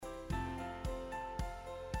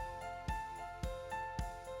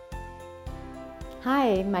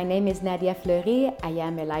Hi, my name is Nadia Fleury. I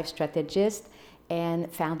am a life strategist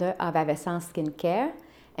and founder of Avessence Skincare.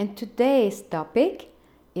 And today's topic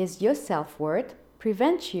is your self-worth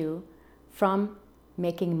prevents you from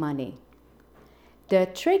making money. The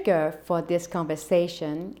trigger for this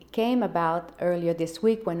conversation came about earlier this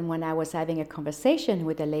week when I was having a conversation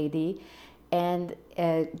with a lady, and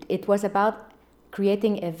it was about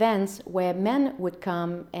creating events where men would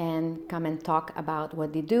come and talk about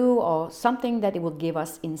what they do or something that it will give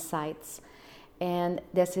us insights. And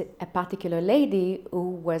there's a particular lady who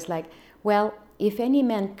was like, well, if any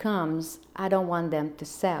man comes, I don't want them to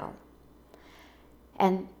sell.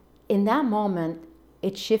 And in that moment,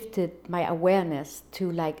 it shifted my awareness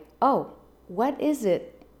to like, oh, what is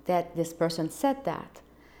it that this person said that?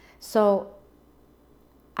 So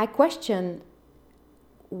I questioned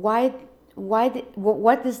what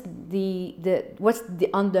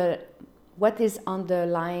is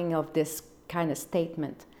underlying of this kind of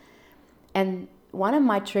statement. And one of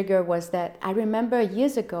my trigger was that I remember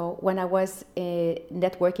years ago when I was a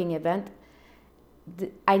networking event,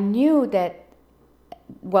 I knew that,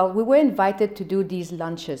 well, we were invited to do these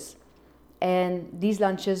lunches. And these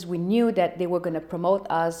lunches, we knew that they were going to promote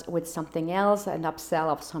us with something else, an upsell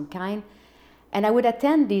of some kind. And I would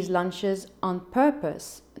attend these lunches on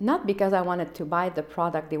purpose, not because I wanted to buy the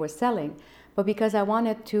product they were selling, but because I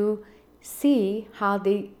wanted to see how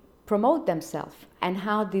they promote themselves and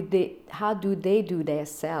how do they do their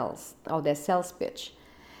sales or their sales pitch.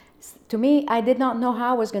 To me, I did not know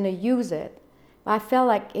how I was going to use it, but I felt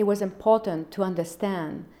like it was important to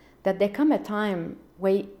understand that there come a time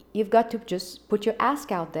where you've got to just put your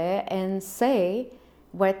ask out there and say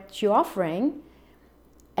what you're offering,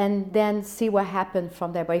 and then see what happened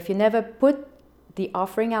from there. But if you never put the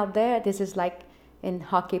offering out there, this is like in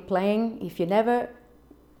hockey playing. If you never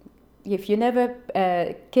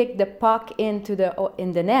kick the puck in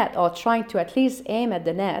the net, or trying to at least aim at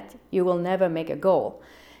the net, you will never make a goal.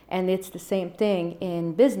 And it's the same thing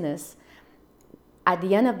in business. At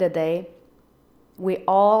the end of the day, we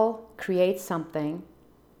all create something,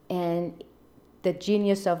 and the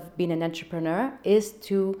genius of being an entrepreneur is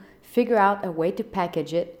to figure out a way to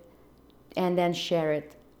package it and then share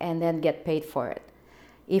it and then get paid for it.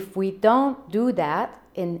 If we don't do that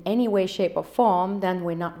in any way, shape, or form, then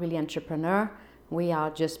we're not really entrepreneur. We are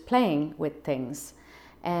just playing with things.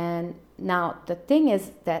 And now the thing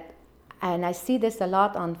is that, and I see this a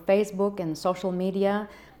lot on Facebook and social media,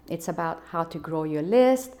 it's about how to grow your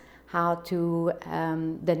list, how to,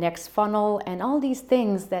 the next funnel, and all these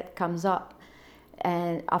things that comes up.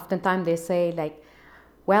 And oftentimes they say like,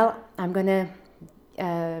 well, I'm going to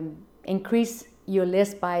increase your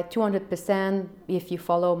list by 200% if you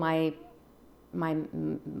follow my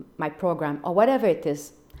program, or whatever it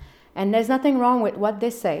is. And there's nothing wrong with what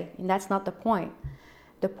they say, and that's not the point.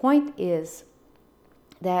 The point is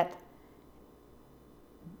that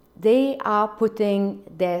they are putting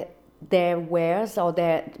their wares or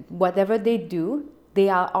their whatever they do, they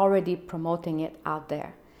are already promoting it out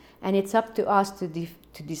there. And it's up to us to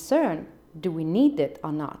discern, do we need it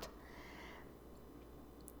or not?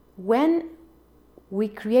 When we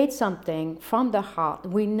create something from the heart,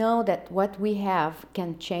 we know that what we have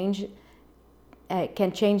can change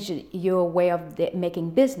your way of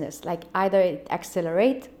making business. Like either it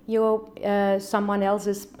accelerate your someone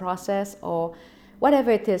else's process or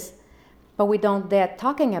whatever it is, but we don't dare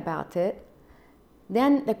talking about it.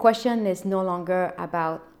 Then the question is no longer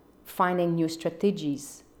about finding new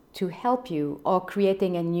strategies to help you or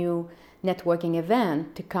creating a new networking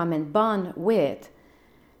event to come and bond with.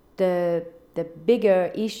 The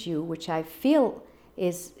bigger issue, which I feel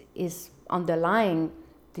is underlying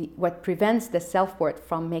what prevents the self-worth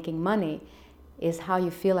from making money, is how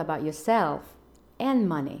you feel about yourself and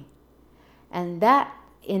money. And that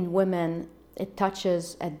in women, it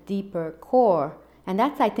touches a deeper core. And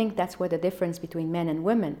I think that's where the difference between men and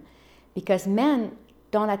women, because men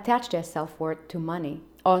don't attach their self-worth to money,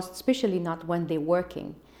 or especially not when they're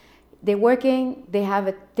working. They're working, they have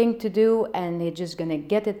a thing to do, and they're just going to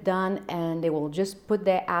get it done, and they will just put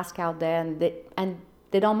their ask out there, and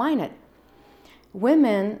they don't mind it.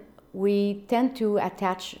 Women, we tend to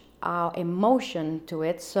attach our emotion to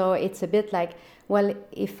it, so it's a bit like, well,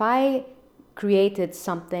 if I created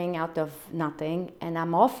something out of nothing, and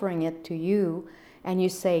I'm offering it to you, and you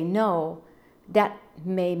say no, that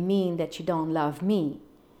may mean that you don't love me.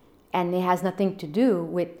 And it has nothing to do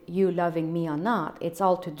with you loving me or not. It's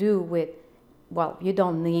all to do with, well, you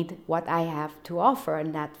don't need what I have to offer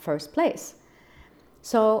in that first place.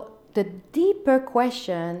 So the deeper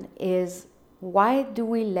question is, why do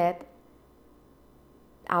we let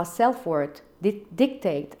our self-worth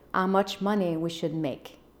dictate how much money we should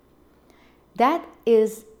make. That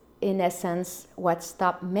is, in essence, what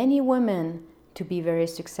stopped many women to be very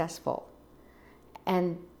successful.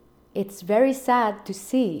 And it's very sad to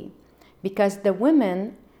see, because the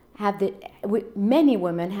women many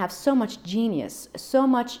women have so much genius, so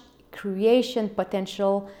much creation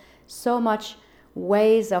potential, so much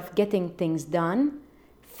ways of getting things done,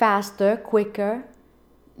 faster, quicker,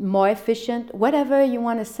 more efficient, whatever you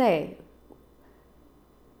want to say.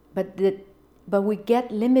 But we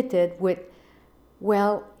get limited with,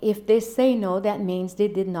 well, if they say no, that means they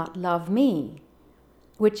did not love me,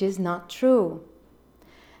 which is not true.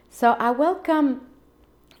 So I welcome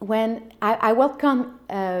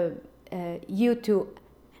you to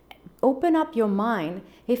open up your mind.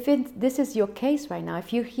 If this is your case right now,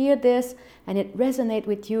 if you hear this and it resonates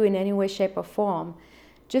with you in any way, shape, or form,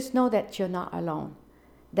 just know that you're not alone.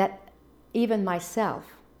 That even myself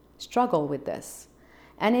struggle with this.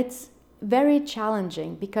 And it's very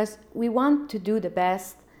challenging because we want to do the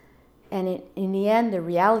best, and in the end, the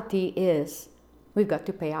reality is we've got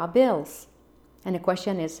to pay our bills. And the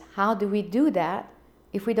question is, how do we do that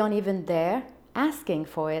if we don't even dare asking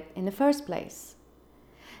for it in the first place?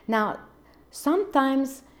 Now,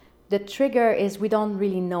 sometimes the trigger is we don't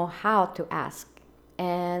really know how to ask.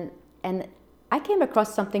 And I came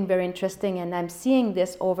across something very interesting, and I'm seeing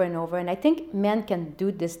this over and over, and I think men can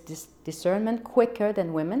do this discernment quicker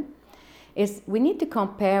than women, is we need to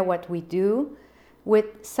compare what we do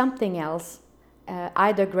with something else,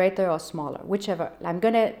 either greater or smaller, whichever. I'm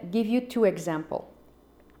going to give you two examples.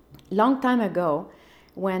 Long time ago,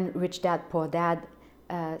 when Rich Dad, Poor Dad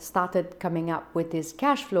started coming up with this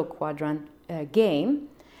cash flow quadrant game,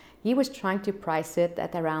 he was trying to price it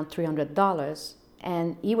at around $300.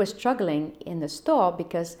 And he was struggling in the store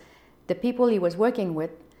because the people he was working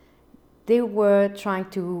with, they were trying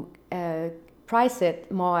to price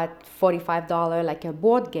it more at $45, like a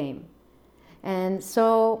board game. And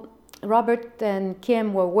so Robert and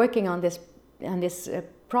Kim were working on this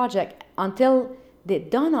project until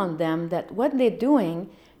it dawned on them that what they're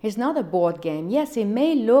doing is not a board game. Yes, it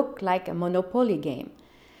may look like a Monopoly game,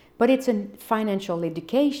 but it's a financial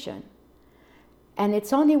education. And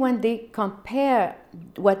it's only when they compare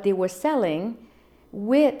what they were selling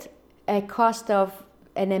with a cost of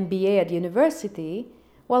an MBA at university,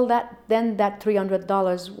 well, then that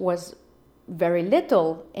 $300 was very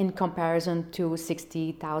little in comparison to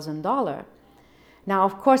 $60,000. Now,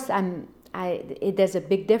 of course, there's a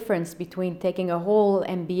big difference between taking a whole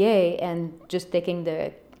MBA and just taking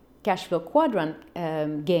the cash flow quadrant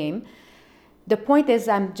game. The point is,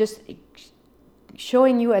 I'm just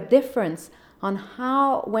showing you a difference on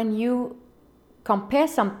how, when you compare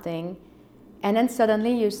something and then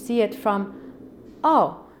suddenly you see it from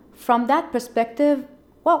that perspective,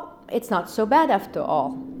 well, it's not so bad after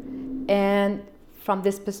all. And from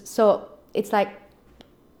this, so it's like,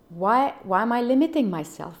 why am I limiting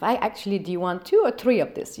myself? Do you want 2 or 3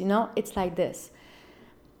 of this? It's like this.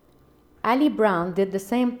 Ali Brown did the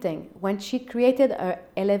same thing. When she created her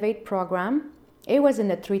Elevate program, it was in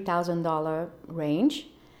the $3,000 range.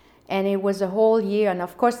 And it was a whole year, and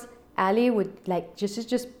of course, Ali would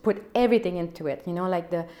just put everything into it,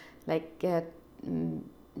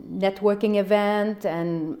 networking event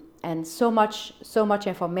and so much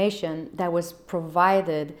information that was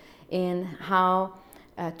provided in how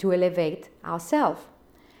to elevate ourselves.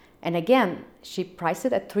 And again, she priced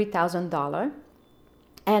it at $3,000,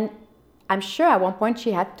 and I'm sure at one point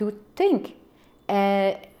she had to think,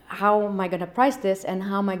 how am I going to price this, and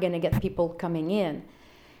how am I going to get people coming in?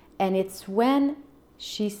 And it's when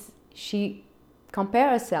she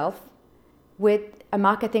compared herself with a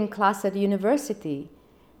marketing class at university.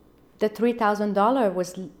 The $3,000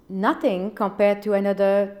 was nothing compared to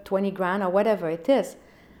another 20 grand or whatever it is.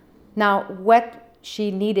 Now, what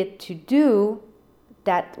she needed to do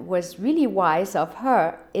that was really wise of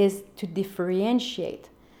her is to differentiate.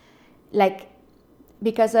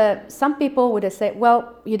 Because some people would have said,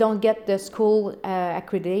 well, you don't get the school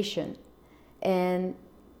accreditation. And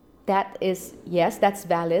that is, yes, that's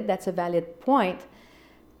valid. That's a valid point.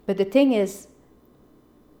 But the thing is,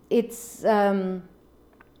 she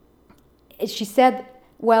said,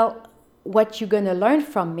 well, what you're going to learn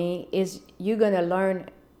from me is you're going to learn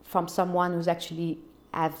from someone who's actually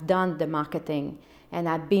have done the marketing and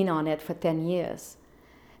I've been on it for 10 years.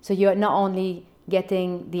 So you're not only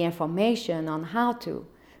getting the information on how to,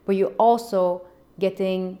 but you're also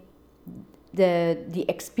getting the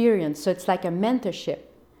experience. So it's like a mentorship.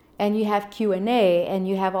 And you have Q&A, and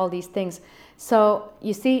you have all these things. So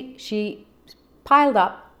you see, she piled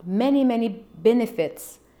up many, many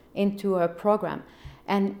benefits into her program.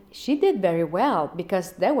 And she did very well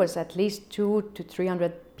because there was at least 200 to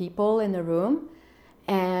 300 people in the room.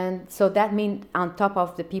 And so that means on top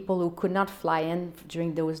of the people who could not fly in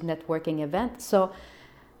during those networking events. So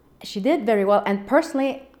she did very well. And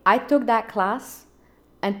personally, I took that class,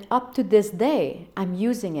 and up to this day, I'm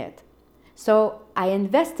using it. So I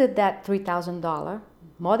invested that $3,000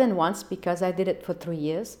 more than once because I did it for 3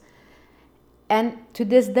 years. And to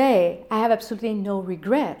this day, I have absolutely no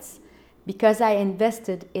regrets because I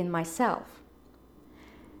invested in myself.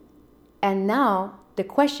 And now the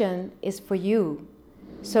question is for you.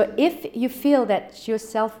 So if you feel that your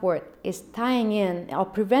self-worth is tying in or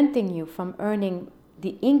preventing you from earning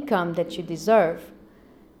the income that you deserve,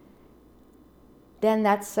 then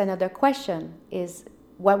that's another question, is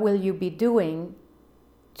what will you be doing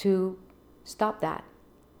to stop that?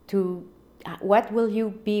 What will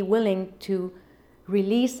you be willing to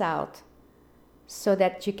release out so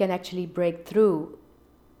that you can actually break through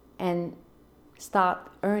and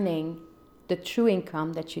start earning the true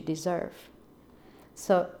income that you deserve?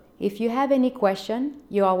 So if you have any question,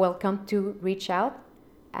 you are welcome to reach out.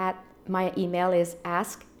 My email is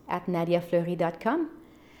ask@nadiafleury.com.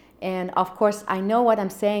 And of course, I know what I'm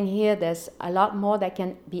saying here. There's a lot more that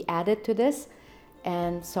can be added to this.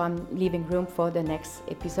 And so I'm leaving room for the next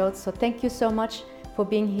episode. So thank you so much for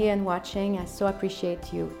being here and watching. I so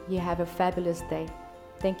appreciate you. You have a fabulous day.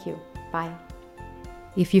 Thank you. Bye.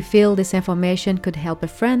 If you feel this information could help a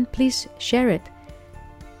friend, please share it.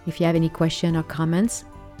 If you have any questions or comments,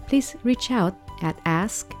 please reach out at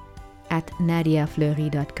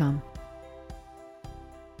ask@nadiafleury.com.